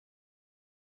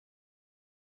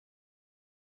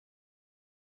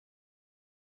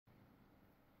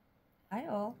Hi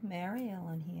all, Mary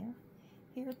Ellen here.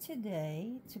 Here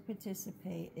today to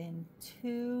participate in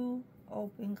 2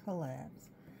 open collabs.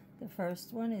 The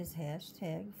first one is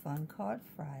hashtag Fun Card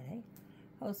Friday,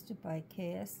 hosted by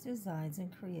KS Designs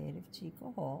and Creative Chica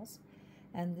Halls.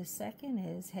 And the second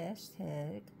is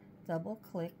hashtag Double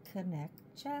Click Connect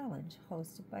Challenge,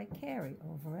 hosted by Carrie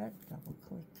over at Double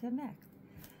Click Connect.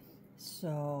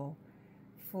 So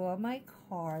for my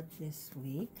card this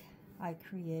week, I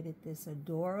created this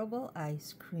adorable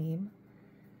ice cream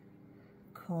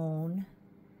cone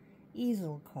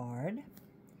easel card,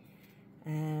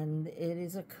 and it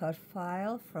is a cut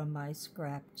file from my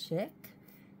scrap chick,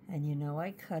 and you know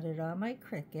I cut it on my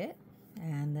Cricut,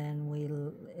 and then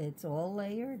it's all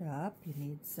layered up. You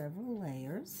need several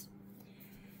layers,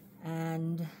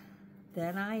 and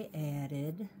then I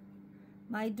added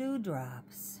my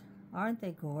dewdrops. Aren't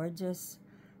they gorgeous?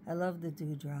 I love the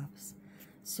dewdrops.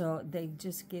 So they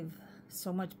just give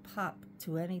so much pop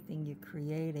to anything you're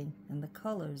creating, and the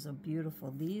colors are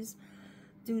beautiful. These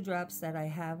dewdrops that I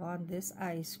have on this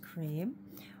ice cream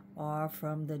are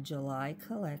from the July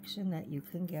collection that you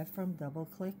can get from Double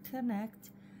Click Connect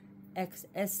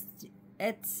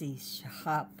Etsy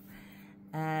shop,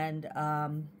 and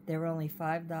they're only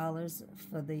 $5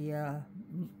 for the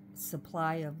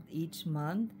supply of each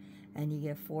month, and you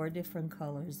get 4 different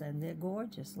colors, and they're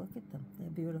gorgeous. Look at them, they're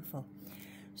beautiful.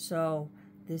 So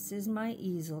this is my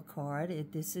easel card.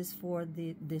 This is for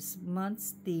this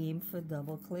month's theme for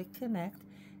Double Click Connect,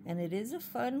 and it is a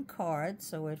fun card,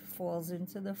 so it falls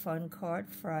into the Fun Card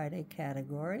Friday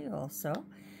category also,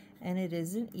 and it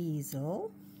is an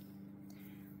easel.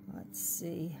 Let's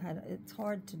see, it's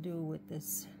hard to do with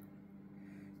this,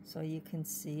 so you can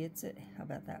see how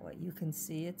about that way? You can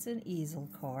see it's an easel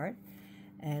card,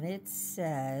 and it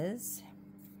says,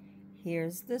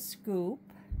 "Here's the scoop.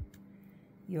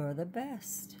 You're the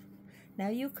best." Now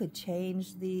you could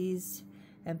change these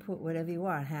and put whatever you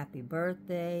want, happy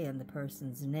birthday and the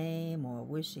person's name, or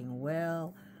wishing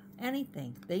well,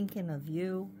 anything, thinking of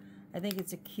you. I think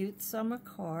it's a cute summer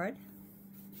card,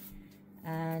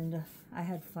 and I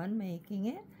had fun making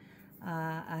it.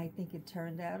 I think it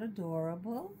turned out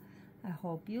adorable. I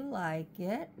hope you like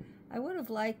it. I would have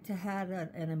liked to have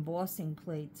an embossing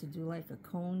plate to do like a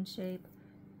cone shape.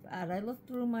 And I looked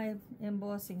through my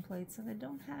embossing plates and I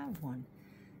don't have one,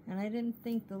 and I didn't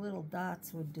think the little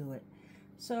dots would do it.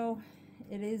 So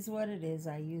it is what it is.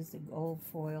 I used a gold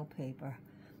foil paper.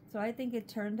 So I think it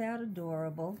turned out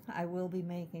adorable. I will be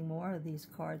making more of these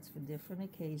cards for different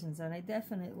occasions, and I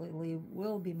definitely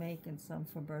will be making some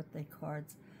for birthday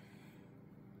cards.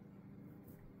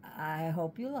 I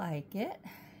hope you like it.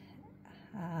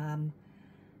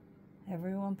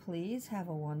 Everyone, please have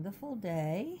a wonderful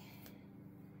day.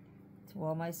 To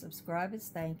all my subscribers,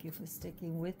 thank you for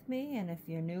sticking with me, and if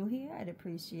you're new here, I'd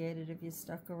appreciate it if you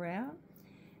stuck around.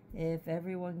 If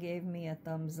everyone gave me a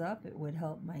thumbs up, it would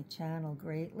help my channel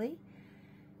greatly.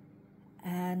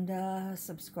 And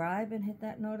subscribe and hit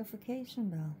that notification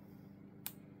bell.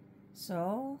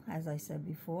 So, as I said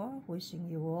before, wishing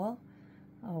you all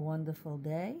a wonderful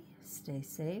day. Stay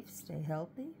safe, stay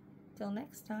healthy. Till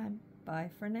next time, bye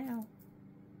for now.